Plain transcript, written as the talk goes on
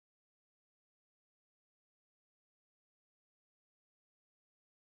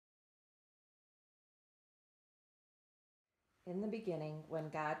In the beginning, when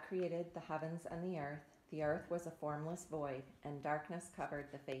God created the heavens and the earth was a formless void, and darkness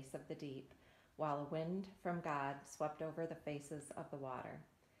covered the face of the deep, while a wind from God swept over the faces of the water.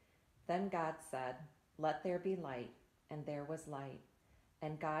 Then God said, "Let there be light," and there was light.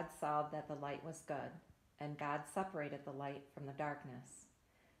 And God saw that the light was good, and God separated the light from the darkness.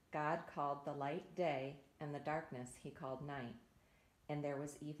 God called the light day, and the darkness he called night. And there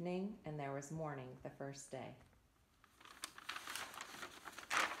was evening, and there was morning the first day.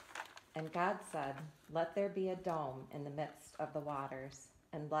 And God said, "Let there be a dome in the midst of the waters,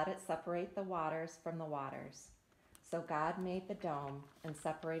 and let it separate the waters from the waters." So God made the dome and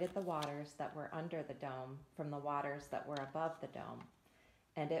separated the waters that were under the dome from the waters that were above the dome.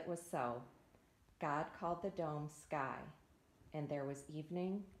 And it was so. God called the dome sky. And there was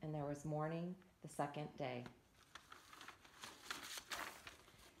evening, and there was morning the second day.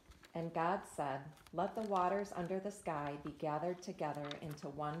 And God said, "Let the waters under the sky be gathered together into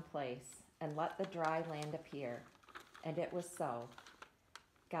one place, and let the dry land appear." And it was so.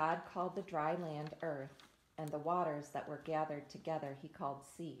 God called the dry land earth, and the waters that were gathered together he called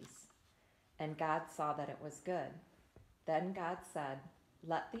seas. And God saw that it was good. Then God said,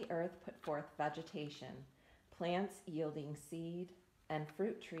 "Let the earth put forth vegetation, plants yielding seed, and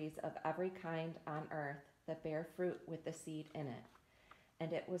fruit trees of every kind on earth that bear fruit with the seed in it."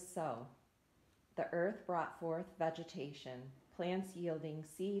 And it was so. The earth brought forth vegetation, plants yielding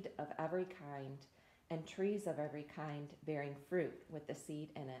seed of every kind, and trees of every kind bearing fruit with the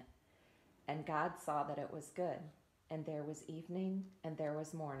seed in it. And God saw that it was good. And there was evening, and there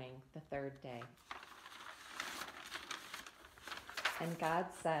was morning the third day. And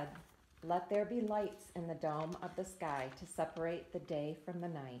God said, "Let there be lights in the dome of the sky to separate the day from the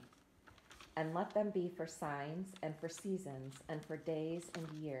night. And let them be for signs and for seasons and for days and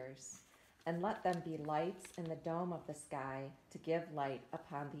years. And let them be lights in the dome of the sky to give light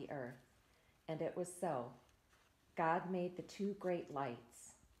upon the earth." And it was so. God made the two great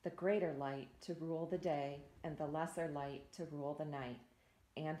lights, the greater light to rule the day and the lesser light to rule the night,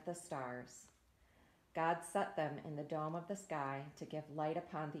 and the stars. God set them in the dome of the sky to give light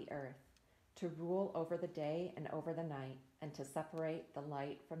upon the earth, to rule over the day and over the night, and to separate the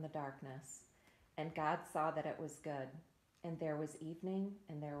light from the darkness. And God saw that it was good. And there was evening,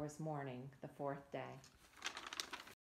 and there was morning the fourth day.